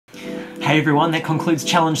Hey everyone, that concludes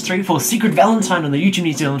Challenge 3 for Secret Valentine on the YouTube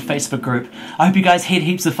New Zealand Facebook group. I hope you guys had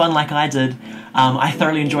heaps of fun like I did. I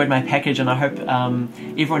thoroughly enjoyed my package, and I hope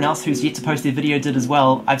everyone else who's yet to post their video did as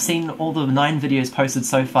well. I've seen all the 9 videos posted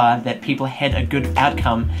so far that people had a good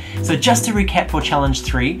outcome. So just to recap for Challenge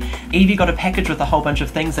 3, Evie got a package with a whole bunch of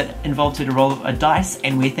things that involved her to roll a dice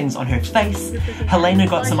and wear things on her face. Helena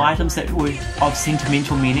got some items that were of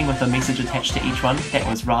sentimental meaning with a message attached to each one. That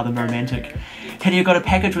was rather romantic. Hideo got a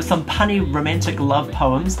package with some punny romantic love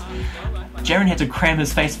poems. Jaren had to cram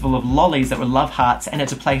his face full of lollies that were love hearts and had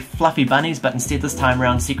to play fluffy bunnies, but instead this time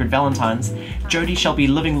around Secret Valentines. Jodie shall be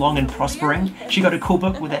living long and prospering. She got a cool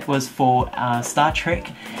book that was for Star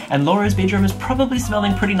Trek. And Laura's bedroom is probably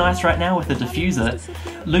smelling pretty nice right now with a diffuser.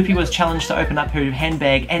 Loopy was challenged to open up her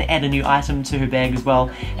handbag and add a new item to her bag as well,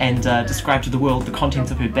 and describe to the world the contents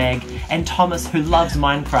of her bag. And Thomas, who loves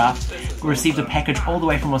Minecraft, received a package all the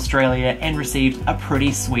way from Australia and received a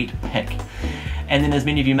pretty sweet pic. And then, as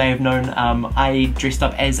many of you may have known, I dressed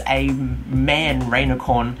up as a man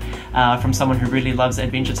Rainicorn from someone who really loves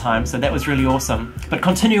Adventure Time, so that was really awesome. But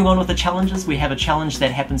continuing on with the challenges, we have a challenge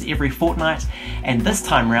that happens every fortnight, and this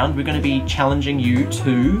time round we're going to be challenging you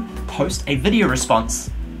to post a video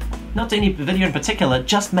response. Not to any video in particular,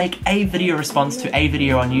 just make a video response to a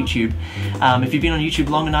video on YouTube. If you've been on YouTube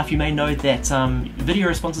long enough, you may know that video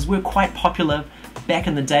responses were quite popular back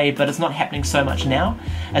in the day, but it's not happening so much now.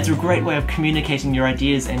 It's a great way of communicating your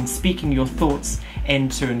ideas and speaking your thoughts,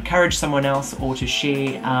 and to encourage someone else or to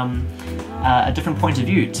share a different point of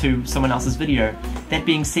view to someone else's video. That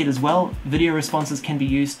being said as well, video responses can be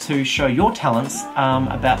used to show your talents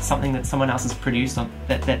about something that someone else has produced,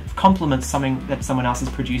 that complements something that someone else has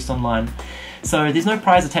produced online. So there's no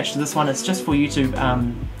prize attached to this one, it's just for you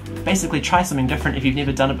to basically try something different if you've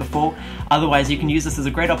never done it before. Otherwise, you can use this as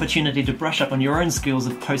a great opportunity to brush up on your own skills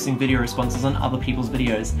of posting video responses on other people's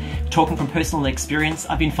videos. Talking from personal experience,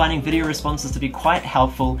 I've been finding video responses to be quite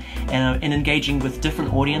helpful in engaging with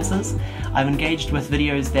different audiences. I've engaged with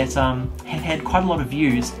videos that have had quite a lot of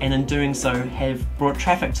views, and in doing so have brought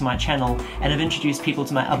traffic to my channel and have introduced people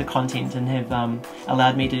to my other content, and have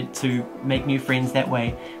allowed me to make new friends that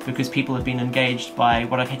way, because people have been engaged by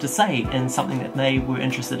what I've had to say in something that they were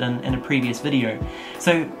interested in a previous video.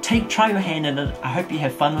 So try your hand in it. I hope you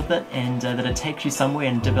have fun with it, and that it takes you somewhere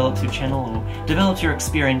and develops your channel or develops your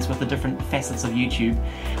experience with the different facets of YouTube.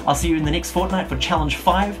 I'll see you in the next fortnight for Challenge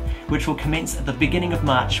 5, which will commence at the beginning of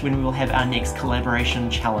March, when we will have our next collaboration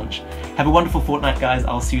challenge. Have a wonderful fortnight, guys.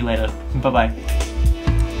 I'll see you later. Bye bye.